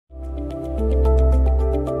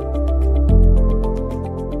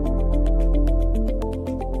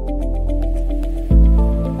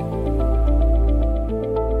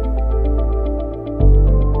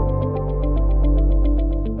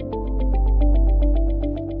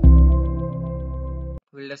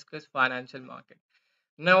discuss financial market.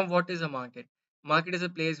 Now, what is a market? Market is a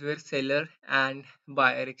place where seller and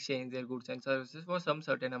buyer exchange their goods and services for some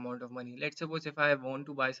certain amount of money. Let's suppose if I want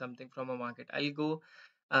to buy something from a market,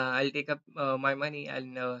 I'll take up my money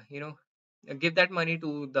and give that money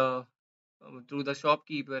to the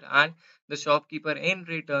shopkeeper, and the shopkeeper in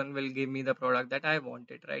return will give me the product that I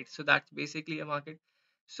wanted, right? So that's basically a market.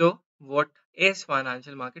 So what is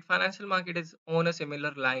financial market? Financial market is on a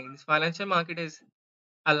similar lines. Financial market is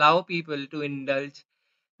allow people to indulge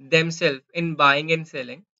themselves in buying and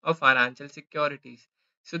selling of financial securities.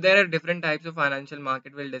 So there are different types of financial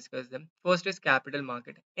market. We'll discuss them. First is capital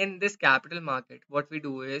market. In this capital market, what we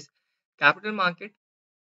do is capital market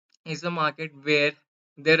is a market where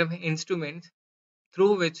there are instruments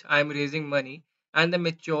through which I am raising money, and the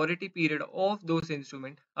maturity period of those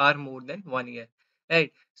instruments are more than 1 year.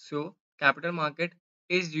 Right. So capital market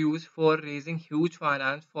is used for raising huge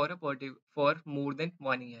finance for for more than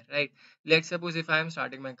 1 year. Right. Let's suppose if I am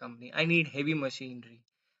starting my company, I need heavy machinery.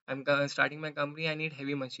 Starting my company, I need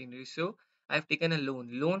heavy machinery. So I've taken a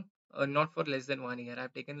loan, not for less than 1 year.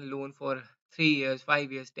 I've taken a loan for 3 years,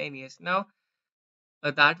 5 years, 10 years. Now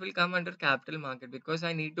that will come under capital market because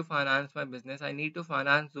I need to finance my business. I need to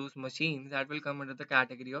finance those machines that will come under the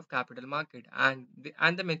category of capital market, and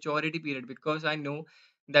the maturity period, because I know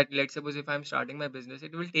that let's suppose if I'm starting my business,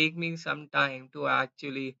 it will take me some time to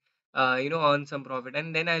actually earn some profit,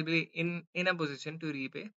 and then I'll be in a position to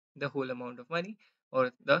repay the whole amount of money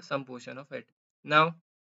or the some portion of it. Now,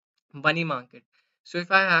 money market. So if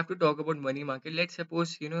I have to talk about money market, let's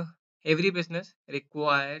suppose every business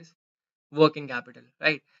requires working capital,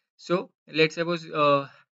 right? So let's suppose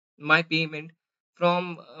my payment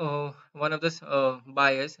from one of the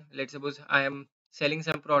buyers. Let's suppose I am selling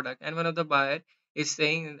some product, and one of the buyer is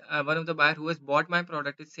saying, one of the buyer who has bought my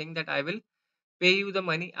product is saying that I will pay you the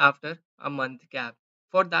money after a month gap.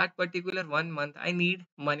 For that particular 1 month, I need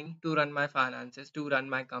money to run my finances, to run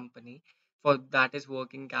my company. For that is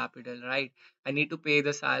working capital, right? I need to pay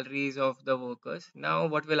the salaries of the workers. Now,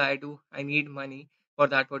 what will I do? I need money for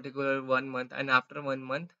that particular 1 month, and after 1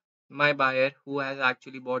 month, my buyer who has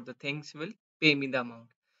actually bought the things will pay me the amount,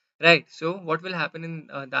 right? So, what will happen in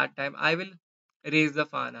that time? I will raise the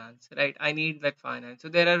finance, right? I need that finance. So,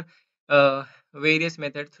 there are various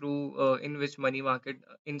methods through in which money market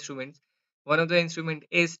instruments. One of the instrument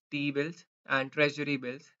is T-bills and treasury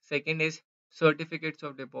bills. Second is certificates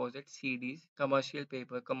of deposit, CDs, commercial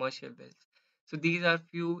paper, commercial bills. So these are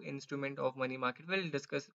few instrument of money market. We'll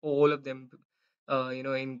discuss all of them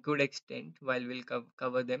in good extent while we'll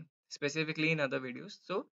cover them specifically in other videos.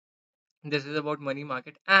 So this is about money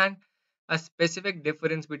market, and a specific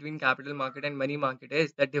difference between capital market and money market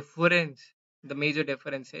is the major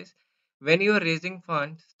difference is when you are raising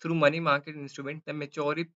funds through money market instrument, the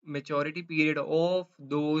maturity period of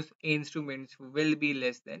those instruments will be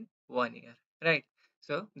less than 1 year, right?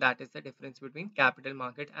 So that is the difference between capital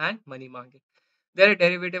market and money market. There are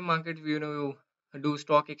derivative markets, you do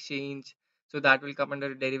stock exchange, so that will come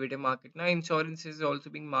under derivative market. Now insurance is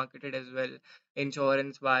also being marketed as well.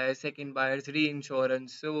 Insurance buyers, second buyers,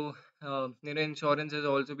 reinsurance. So insurance is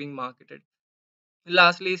also being marketed.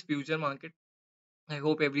 Lastly is future market. I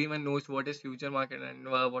hope everyone knows what is future market and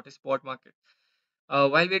what is spot market.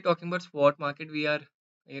 While we're talking about spot market, we are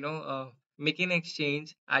making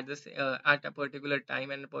exchange at at a particular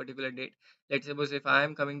time and a particular date. Let's suppose if I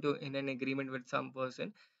am coming to in an agreement with some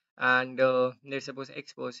person, and let's suppose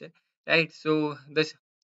X person, right? So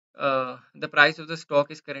the price of the stock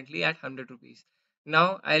is currently at 100 rupees.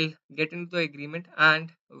 Now I'll get into the agreement, and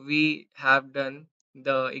we have done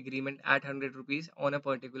the agreement at 100 rupees on a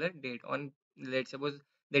particular date. On, let's suppose,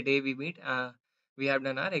 the day we meet, we have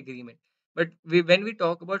done our agreement. But when we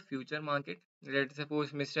talk about future market, let's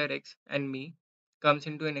suppose Mr. X and me comes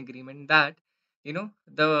into an agreement that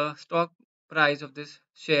the stock price of this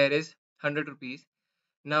share is 100 rupees.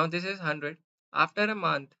 Now this is 100. After a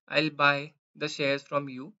month, I'll buy the shares from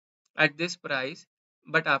you at this price,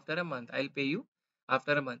 but after a month, I'll pay you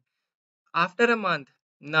after a month. After a month,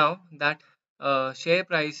 now that share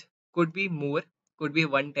price could be more, could be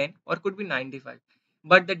 110 or could be 95.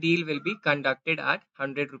 But the deal will be conducted at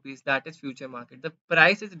 100 rupees. That is future market. The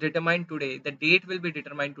price is determined today, the date will be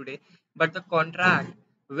determined today, but the contract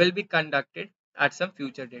will be conducted at some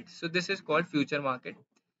future date. So this is called future market.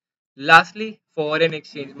 Lastly, foreign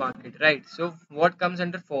exchange market, right? So what comes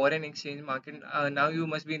under foreign exchange market? Now you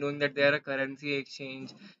must be knowing that there are currency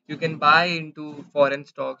exchange. You can buy into foreign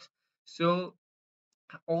stocks. So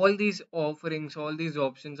all these offerings, all these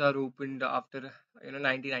options are opened after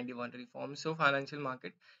 1991 reform. So financial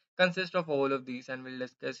market consists of all of these, and we'll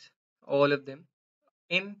discuss all of them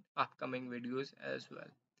in upcoming videos as well.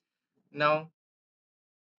 Now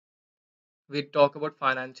we talk about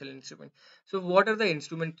financial instrument. So what are the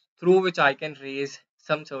instruments through which I can raise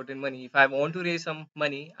some certain money? If I want to raise some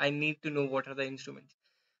money, I need to know what are the instruments.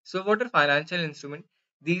 So what are financial instruments?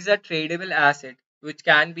 These are tradable asset which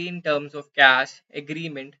can be in terms of cash,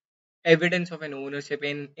 agreement, evidence of an ownership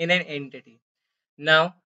in an entity.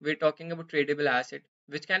 Now we're talking about tradable asset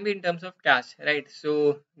which can be in terms of cash, right?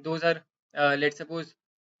 So those are, let's suppose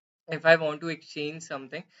if I want to exchange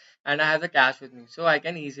something and I have the cash with me, so I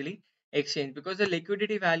can easily exchange because the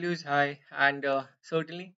liquidity value is high, and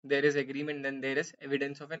certainly there is agreement, then there is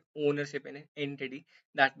evidence of an ownership in an entity,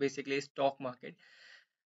 that basically is stock market.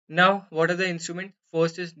 Now, what are the instrument?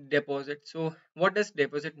 First is deposit. So, what does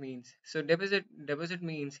deposit means? So, deposit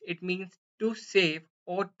means, it means to save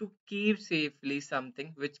or to keep safely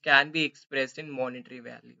something which can be expressed in monetary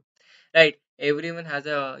value. Right? Everyone has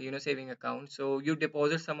a saving account. So you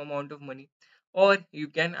deposit some amount of money, or you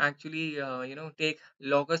can actually take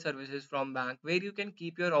locker services from bank where you can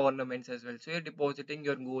keep your ornaments as well. So you're depositing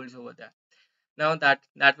your golds over there. Now that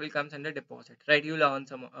will comes under deposit, right? You'll earn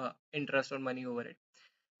some interest or money over it.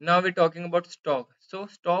 Now we're talking about stock. So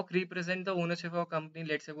stock represent the ownership of a company.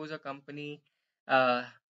 Let's suppose a company uh,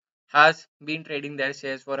 has been trading their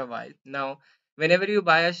shares for a while. Now, whenever you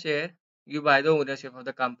buy a share, you buy the ownership of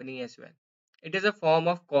the company as well. It is a form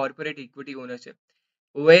of corporate equity ownership,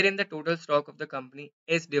 wherein the total stock of the company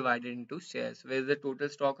is divided into shares, where the total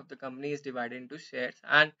stock of the company is divided into shares.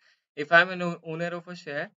 And if I'm an owner of a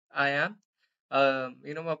share, I am, a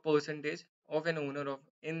percentage of an owner of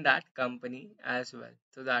in that company as well.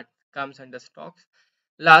 So that comes under stocks.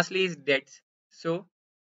 Lastly is debts. So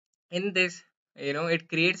in this, it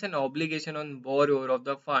creates an obligation on borrower of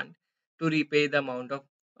the fund to repay the amount of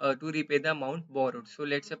borrowed. So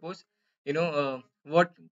let's suppose,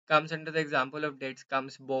 what comes under the example of debts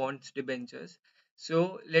comes bonds, debentures.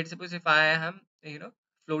 So let's suppose if I am,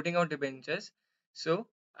 floating out debentures, so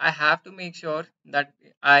I have to make sure that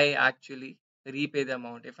I actually repay the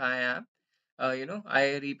amount. If I am,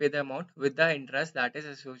 I repay the amount with the interest that is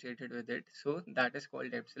associated with it. So that is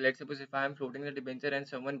called debt. So let's suppose if I am floating the debenture and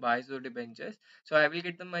someone buys those debentures, so I will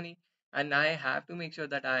get the money and I have to make sure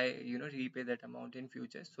that I, repay that amount in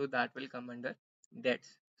future. So that will come under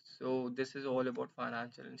debts. So this is all about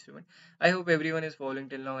financial instrument. I hope everyone is following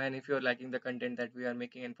till now, and if you're liking the content that we are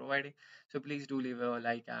making and providing, so please do leave a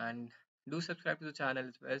like and do subscribe to the channel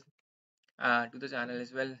as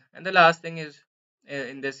well, And the last thing is,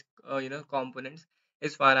 in this components,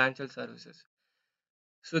 is financial services.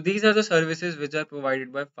 So these are the services which are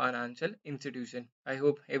provided by financial institution. I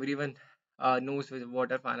hope everyone knows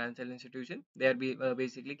what are financial institution. They are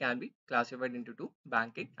basically can be classified into two: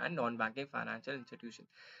 banking and non-banking financial institution.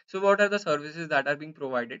 So what are the services that are being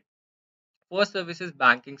provided? First service is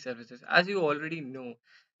banking services. As you already know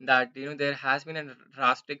that there has been a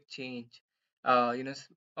drastic change,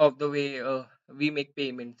 of the way we make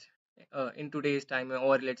payments in today's time,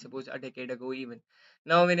 or let's suppose a decade ago even.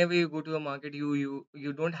 Now, whenever you go to a market, you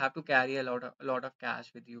don't have to carry a lot of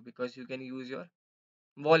cash with you, because you can use your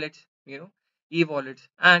wallets, e-wallets.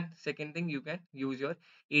 And second thing, you can use your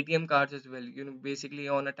ATM cards as well. Basically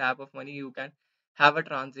on a tap of money, you can have a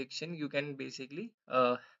transaction. You can basically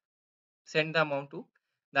send the amount to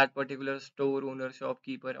that particular store owner,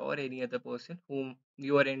 shopkeeper, or any other person whom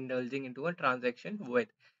you are indulging into a transaction with.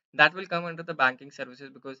 That will come under the banking services,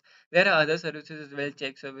 because there are other services as well: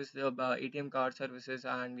 check service, ATM card services,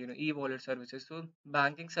 and e-wallet services. So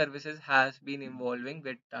banking services has been evolving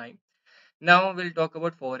with time. Now we'll talk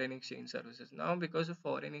about foreign exchange services. Now, because of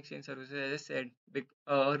foreign exchange services, as I said,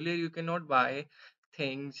 earlier you cannot buy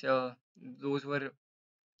things, those were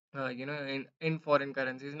in foreign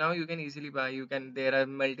currencies. Now you can easily buy, there are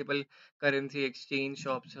multiple currency exchange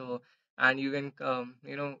shops, and you can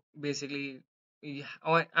basically,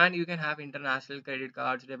 and you can have international credit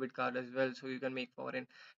cards, debit card as well, so you can make foreign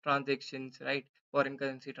transactions, right? Foreign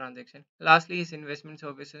currency transaction. Lastly is investment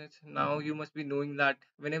services. Now you must be knowing that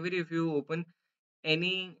whenever if you open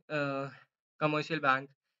any commercial bank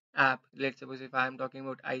app, let's suppose if I am talking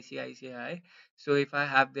about ICICI, so if I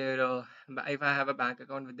have if I have a bank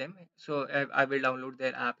account with them, so I will download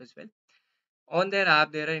their app as well. On their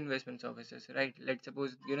app there are investment services, right? Let's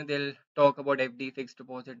suppose they'll talk about FD, fixed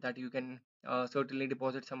deposit, that you can certainly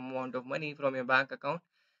deposit some amount of money from your bank account,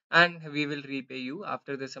 and we will repay you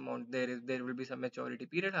after this amount. There will be some maturity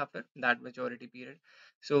period after that maturity period.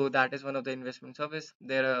 So that is one of the investment service.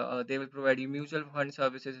 They will provide you mutual fund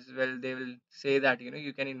services as well. They will say that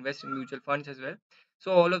you can invest in mutual funds as well.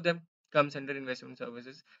 So all of them comes under investment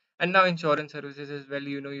services. And now insurance services as well,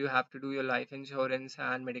 you have to do your life insurance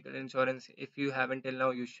and medical insurance. If you haven't till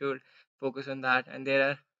now, you should focus on that. And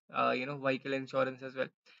there are vehicle insurance as well.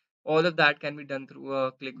 All of that can be done through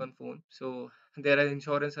a click on phone. So there are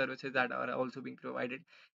insurance services that are also being provided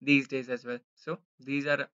these days as well. So these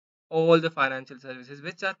are all the financial services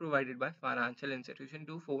which are provided by financial institution.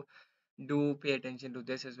 Do pay attention to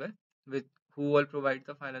this as well, with who all provide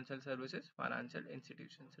the financial services, financial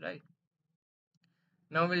institutions, right?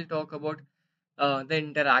 Now we'll talk about the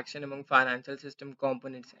interaction among financial system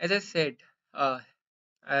components. As I said, uh,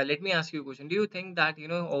 let me ask you a question. Do you think that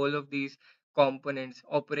all of these components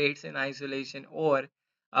operates in isolation, or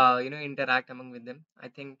interact among with them? I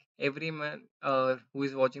think everyone who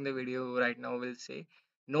is watching the video right now will say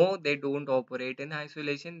no, they don't operate in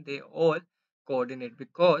isolation. They all coordinate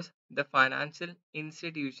because the financial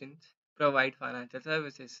institutions provide financial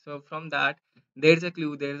services. So from that, there's a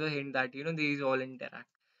clue, there's a hint that these all interact.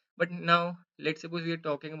 But now let's suppose we are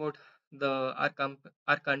talking about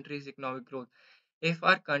our country's economic growth. If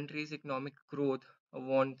our country's economic growth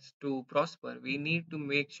wants to prosper, we need to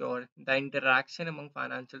make sure the interaction among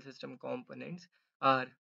financial system components are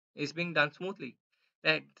is being done smoothly.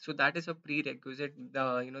 Right. So that is a prerequisite.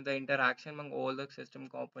 The interaction among all the system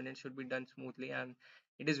components should be done smoothly, and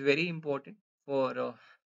it is very important for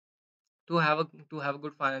to have a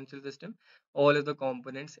good financial system. All of the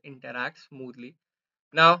components interact smoothly.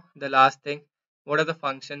 Now, the last thing, what are the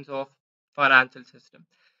functions of financial system?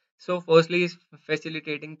 So, firstly, is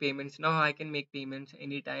facilitating payments. Now, I can make payments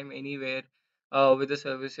anytime, anywhere, with the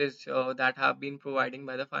services that have been providing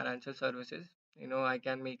by the financial services. I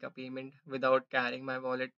can make a payment without carrying my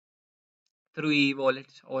wallet through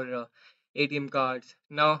e-wallets or ATM cards.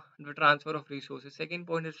 Now, the transfer of resources. Second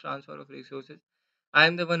point is transfer of resources. I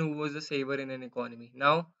am the one who was the saver in an economy.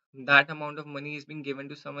 Now, that amount of money is being given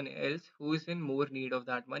to someone else who is in more need of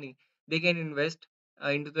that money. They can invest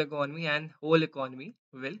into the economy, and whole economy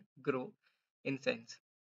will grow in sense.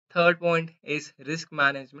 Third point is risk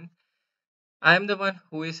management. I am the one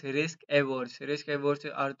who is risk averse. Risk averse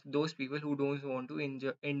are those people who don't want to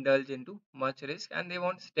indulge into much risk, and they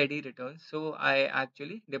want steady returns. So I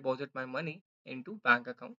actually deposit my money into bank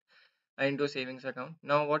account, into a savings account.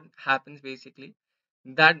 Now what happens basically,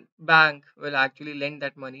 that bank will actually lend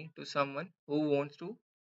that money to someone who wants to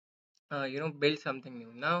build something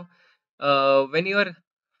new. Now when you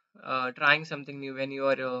are trying something new, when you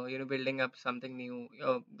are building up something new,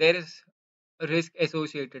 there is a risk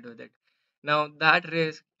associated with it. Now that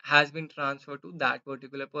risk has been transferred to that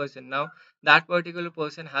particular person. Now that particular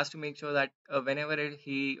person has to make sure that whenever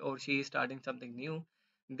he or she is starting something new,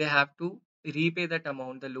 they have to repay that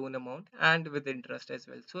amount, the loan amount, and with interest as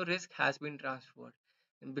well. So risk has been transferred,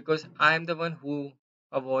 because I am the one who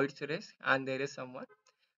avoids risk, and there is someone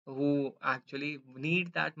who actually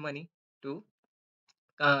need that money to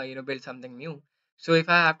build something new. So if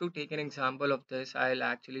I have to take an example of this, I'll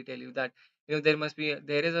actually tell you that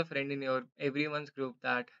there is a friend in your everyone's group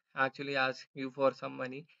that actually asks you for some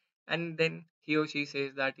money, and then he or she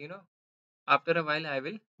says that after a while I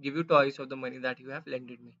will give you twice of the money that you have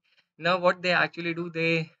lended me. Now what they actually do,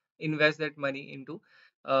 they invest that money into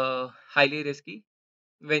highly risky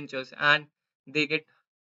ventures, and they get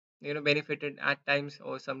benefited at times,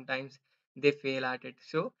 or sometimes they fail at it.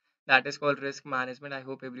 So that is called risk management. I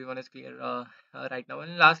hope everyone is clear right now.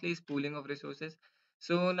 And lastly is pooling of resources.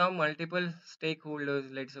 So now multiple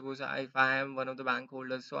stakeholders, let's suppose if I am one of the bank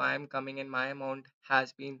holders, so I am coming and my amount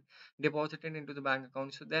has been deposited into the bank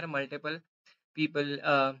account. So there are multiple people,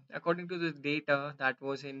 according to the data that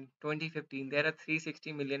was in 2015, there are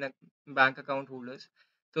 360 million bank account holders.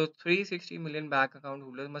 So 360 million bank account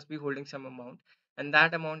holders must be holding some amount, and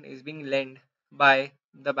that amount is being lent by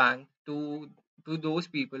the bank to those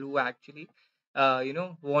people who actually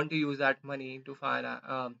want to use that money to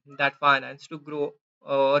that finance to grow,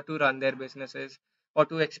 or to run their businesses, or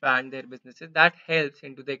to expand their businesses. That helps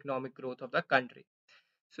into the economic growth of the country.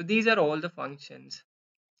 So these are all the functions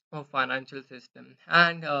of financial system,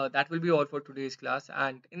 and that will be all for today's class.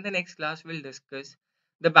 And in the next class we'll discuss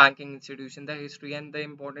the banking institution, the history, and the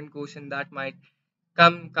important question that might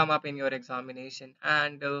come up in your examination.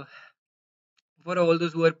 And for all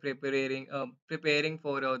those who are preparing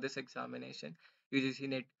for this examination, UGC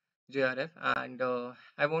NET JRF, and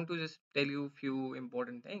I want to just tell you few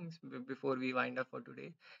important things before we wind up for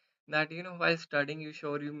today. That while studying, you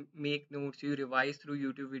sure you make notes, you revise through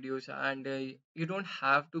YouTube videos, and you don't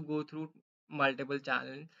have to go through multiple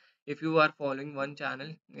channels. If you are following one channel,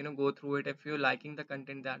 go through it. If you're liking the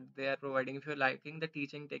content that they are providing, if you're liking the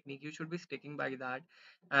teaching technique, you should be sticking by that.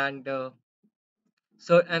 And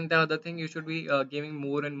so, and the other thing, you should be giving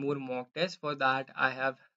more and more mock tests. For that, I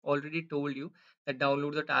have already told you that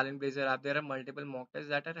download the TalentBlazer app. There are multiple mock tests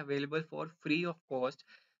that are available for free of cost,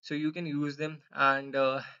 so you can use them, and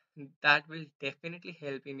that will definitely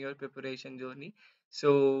help in your preparation journey.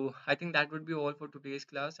 So I think that would be all for today's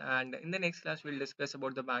class, and in the next class we'll discuss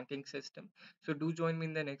about the banking system. So do join me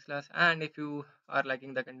in the next class, and if you are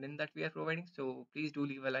liking the content that we are providing, so please do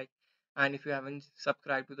leave a like, and if you haven't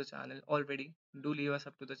subscribed to the channel already, do leave us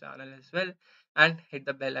up to the channel as well, and hit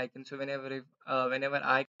the bell icon, so whenever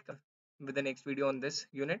I come with the next video on this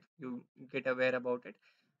unit, you get aware about it,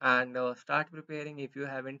 and start preparing if you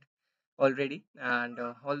haven't already. And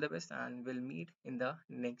all the best, and we'll meet in the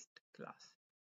next class.